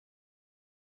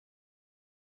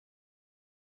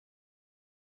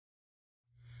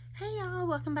y'all,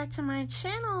 welcome back to my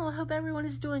channel. I hope everyone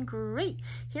is doing great.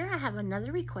 Here I have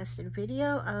another requested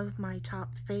video of my top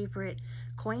favorite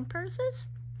coin purses.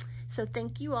 So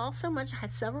thank you all so much. I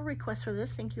had several requests for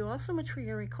this. Thank you all so much for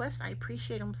your requests. I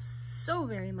appreciate them so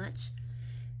very much.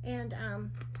 And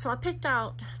so I picked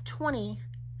out 20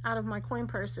 out of my coin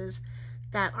purses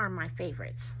that are my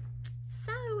favorites.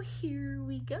 So here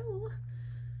we go.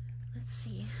 Let's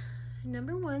see.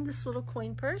 Number one, this little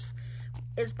coin purse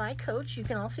is by Coach. You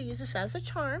can also use this as a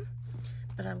charm,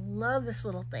 but I love this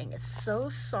little thing. It's so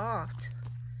soft.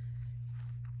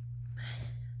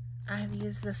 I have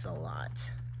used this a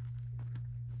lot.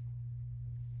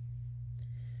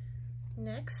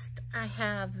 Next, I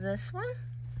have this one.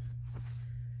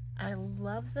 I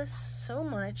love this so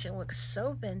much. It looks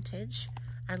so vintage.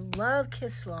 I love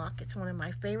Kiss Lock. It's one of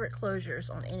my favorite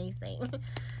closures on anything.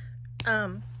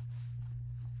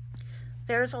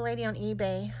 There's a lady on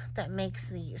eBay that makes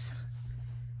these,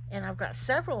 and I've got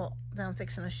several that I'm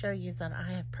fixing to show you that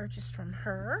I have purchased from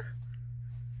her.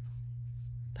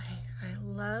 But I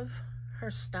love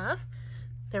her stuff.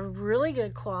 They're really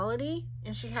good quality,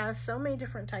 and she has so many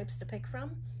different types to pick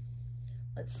from.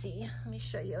 Let's see, let me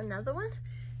show you another one.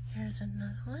 Here's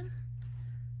another one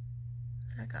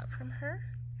that I got from her.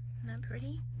 Isn't that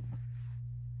pretty?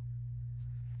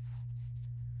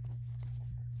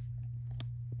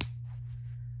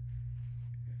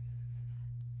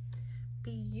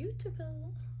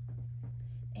 Beautiful.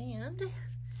 And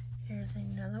here's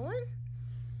another one.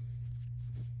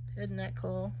 Isn't that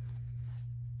cool?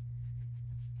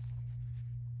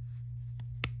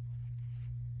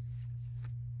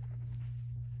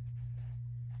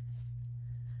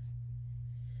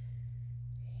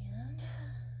 And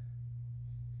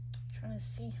trying to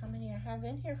see how many I have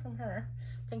in here from her.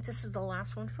 I think this is the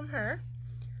last one from her.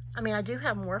 I mean, I do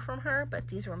have more from her, but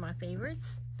these were my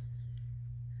favorites.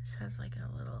 Has like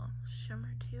a little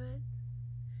shimmer to it.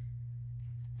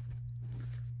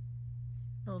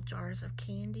 Little jars of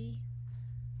candy.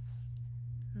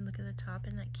 And look at the top,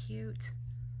 isn't that cute?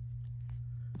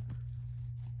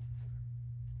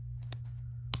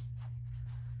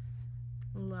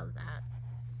 Love that.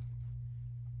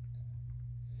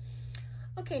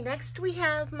 Okay, next we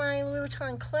have my Louis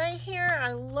Vuitton Clay here.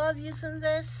 I love using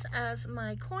this as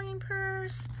my coin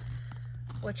purse,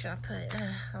 which I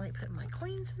like putting my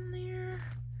coins in there.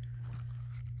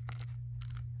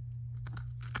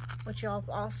 Which y'all have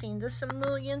all seen this a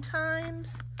million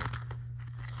times.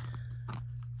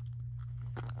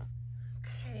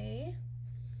 Okay.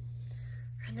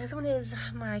 Another one is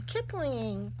my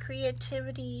Kipling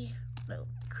Creativity,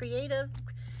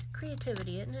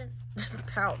 Creativity, isn't it?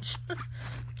 Pouch.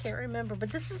 Can't remember,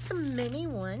 but this is the mini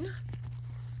one.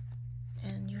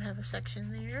 And you have a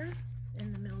section there,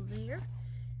 in the middle there.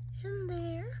 In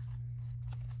there.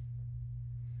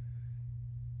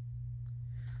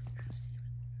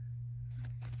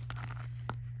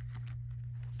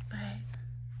 But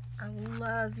I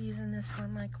love using this for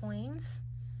my coins.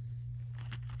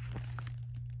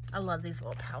 I love these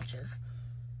little pouches.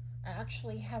 I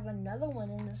actually have another one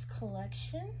in this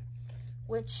collection,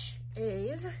 which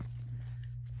is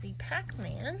the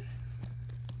Pac-Man.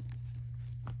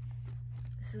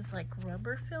 This is like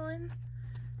rubber filling.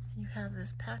 You have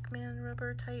this Pac-Man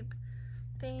rubber type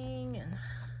thing, and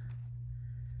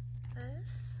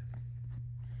this,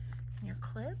 and your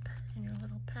clip, and your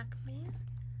little Pac-Man.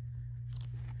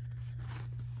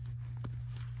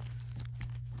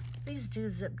 These do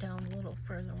zip down a little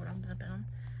further than what I'm zipping them.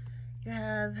 You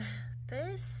have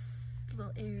this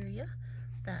little area,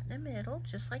 that in the middle,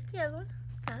 just like the other one.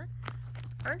 That.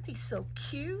 Aren't these so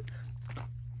cute?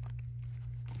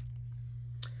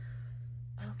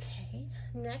 Okay,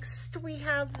 next we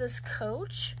have this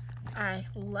Coach. I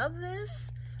love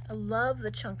this. I love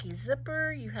the chunky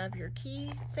zipper. You have your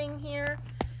key thing here.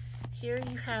 Here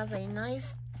you have a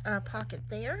nice pocket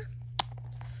there.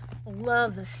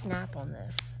 Love the snap on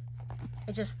this.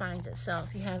 It just finds itself.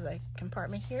 You have a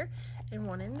compartment here and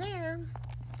one in there.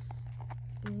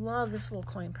 Love this little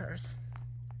coin purse.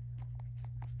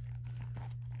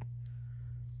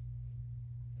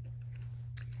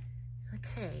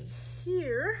 Okay,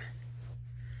 here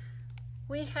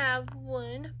we have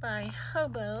one by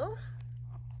Hobo.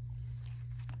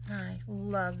 I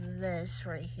love this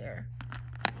right here.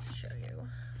 Let's show you.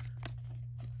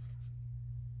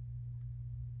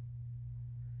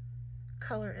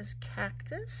 Color is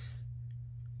cactus.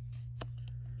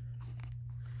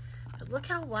 But look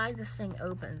how wide this thing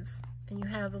opens. And you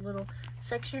have a little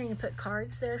section here. You can put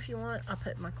cards there if you want. I'll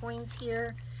put my coins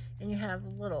here. And you have a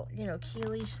little, key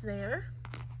leash there.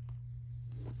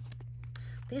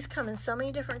 These come in so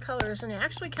many different colors, and they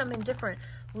actually come in different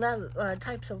leather,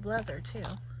 types of leather too.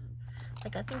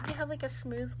 Like I think they have like a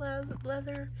smooth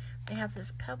leather. They have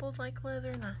this pebbled like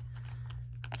leather, and I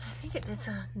think it's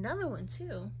another one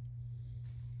too.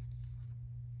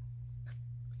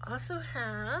 Also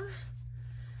have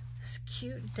this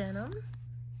cute denim.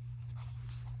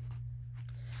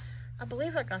 I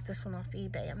believe I got this one off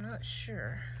eBay. I'm not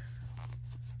sure.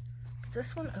 But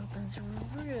this one opens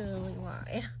really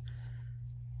wide.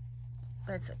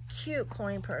 But it's a cute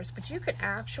coin purse. But you could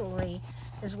actually,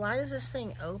 as wide as this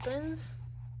thing opens,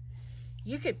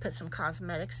 you could put some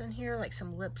cosmetics in here, like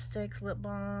some lipsticks, lip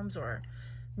balms, or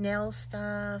nail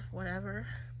stuff, whatever.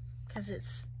 Because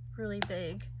it's really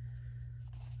big.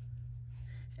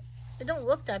 It don't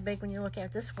look that big when you look at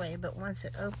it this way, but once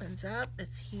it opens up,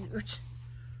 it's huge.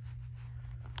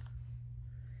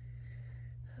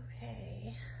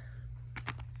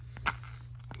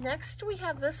 Next, we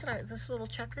have this little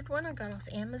checkered one I got off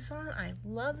Amazon. I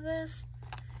love this.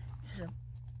 It's a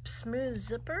smooth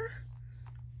zipper.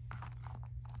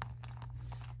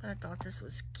 But I thought this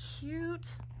was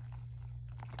cute.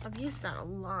 I've used that a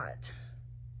lot.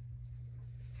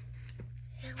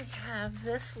 And we have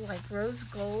this like rose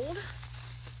gold.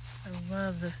 I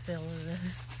love the feel of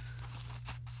this.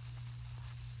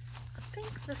 I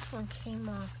think this one came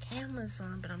off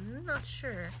Amazon, but I'm not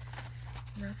sure.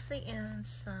 And that's the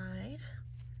inside.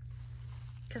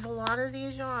 Because a lot of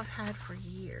these y'all I've had for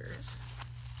years.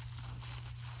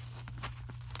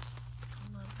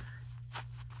 I love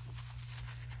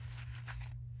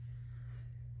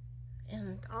that.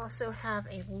 And also have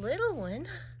a little one.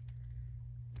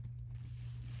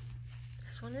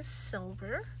 This one is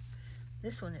silver.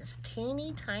 This one is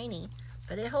teeny tiny,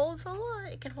 but it holds a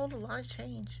lot. It can hold a lot of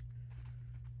change.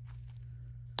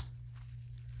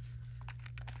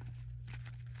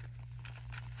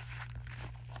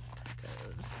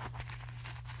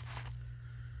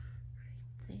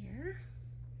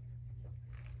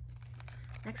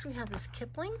 Next we have this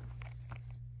Kipling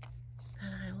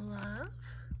that I love.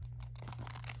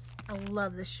 I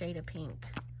love this shade of pink.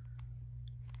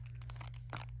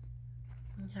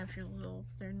 You have your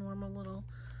their normal little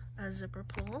zipper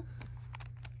pull.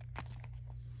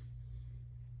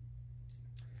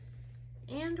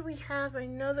 And we have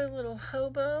another little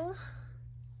hobo.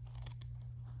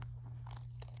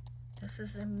 This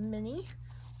is a mini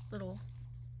little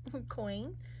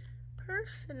coin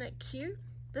purse. Isn't that cute?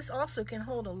 This also can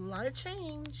hold a lot of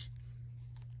change.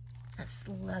 That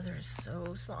leather is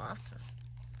so soft.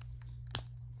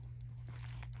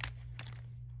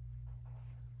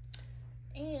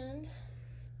 And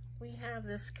we have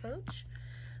this Coach.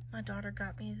 My daughter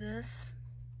got me this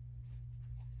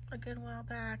a good while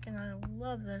back, and I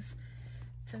love this.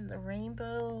 It's in the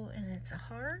rainbow, and it's a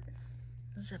heart.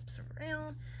 Zips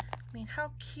around. I mean,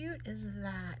 how cute is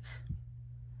that?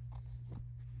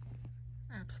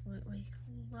 Absolutely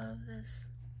love this.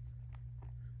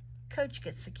 Coach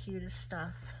gets the cutest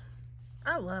stuff.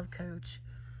 I love Coach.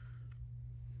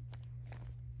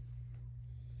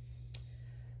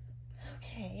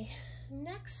 Okay,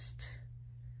 next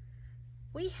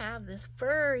we have this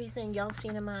furry thing y'all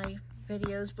seen in my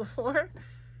videos before.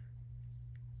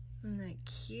 Isn't that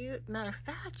cute? Matter of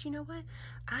fact, you know what?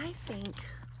 I think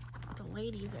the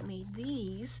lady that made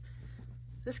these,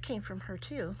 this came from her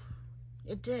too.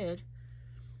 It did.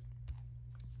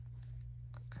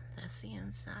 That's the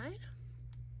inside.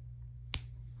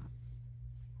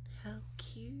 How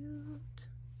cute.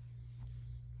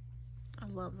 I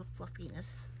love the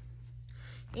fluffiness.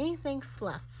 Anything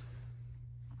fluff.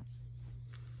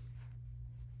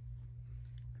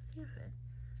 Let's see if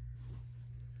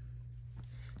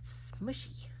it's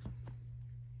smushy.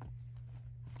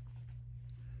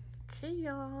 Okay,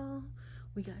 y'all.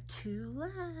 We got 2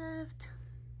 left.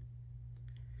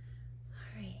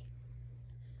 Alright.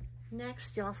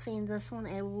 Next, y'all seen this one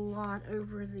a lot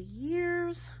over the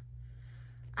years.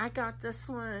 I got this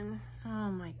one, oh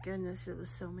my goodness, it was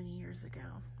so many years ago.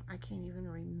 I can't even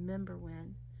remember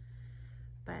when.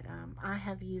 But I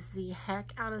have used the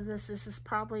heck out of this. This is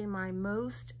probably my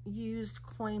most used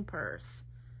coin purse.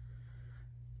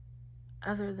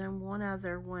 Other than one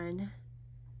other one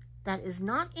that is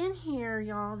not in here,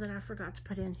 y'all, that I forgot to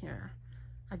put in here.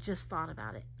 I just thought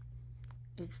about it.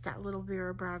 It's that little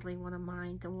Vera Bradley one of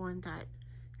mine, the one that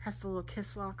has the little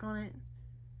kiss lock on it.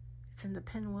 It's in the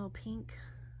pinwheel pink.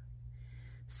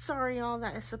 Sorry, y'all,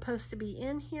 that is supposed to be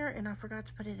in here, and I forgot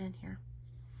to put it in here.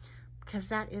 Because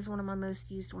that is one of my most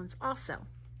used ones also.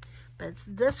 But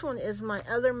this one is my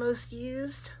other most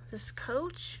used. This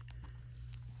Coach.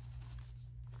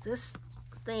 This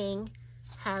thing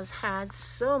has had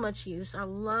so much use. I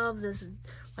love this,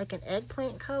 like an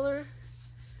eggplant color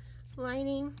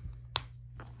lining.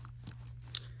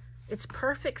 It's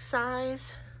perfect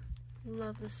size.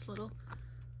 Love this little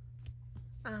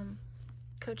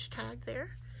Coach tag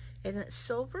there. And it's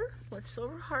silver with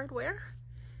silver hardware.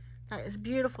 That is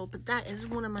beautiful, but that is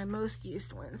one of my most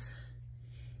used ones.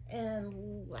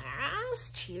 And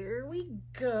last, here we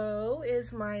go,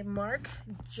 is my Marc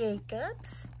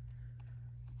Jacobs.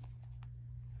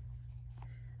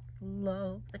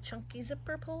 Love the chunky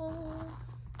zipper pull.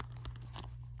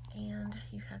 And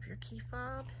you have your key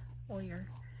fob or your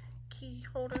key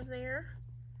holder there.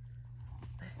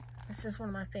 This is one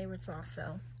of my favorites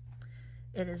also.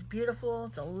 It is beautiful.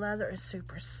 The leather is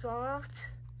super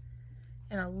soft.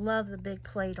 And I love the big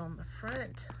plate on the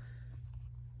front.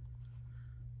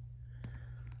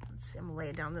 Let's see, I'm gonna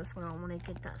lay down this one. I don't want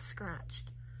to get that scratched.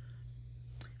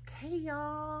 Okay,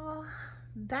 y'all.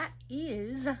 That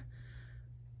is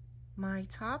my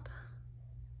top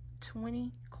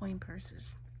 20 coin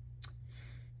purses.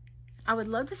 I would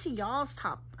love to see y'all's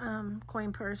top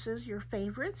coin purses, your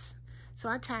favorites. So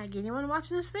I tag anyone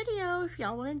watching this video if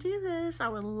y'all want to do this. I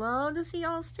would love to see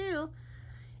y'all's too.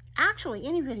 Actually,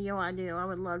 any video I do, I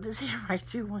would love to see if I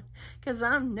do one, because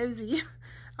I'm nosy.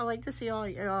 I like to see all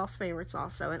y'all's favorites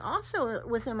also. And also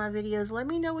within my videos, let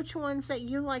me know which ones that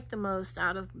you like the most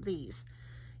out of these.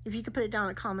 If you could put it down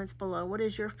in the comments below. What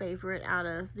is your favorite out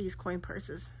of these coin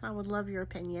purses? I would love your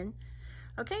opinion.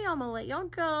 Okay, I'm going to let y'all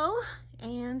go.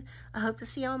 And I hope to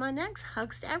see y'all on my next.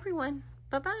 Hugs to everyone.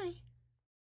 Bye-bye.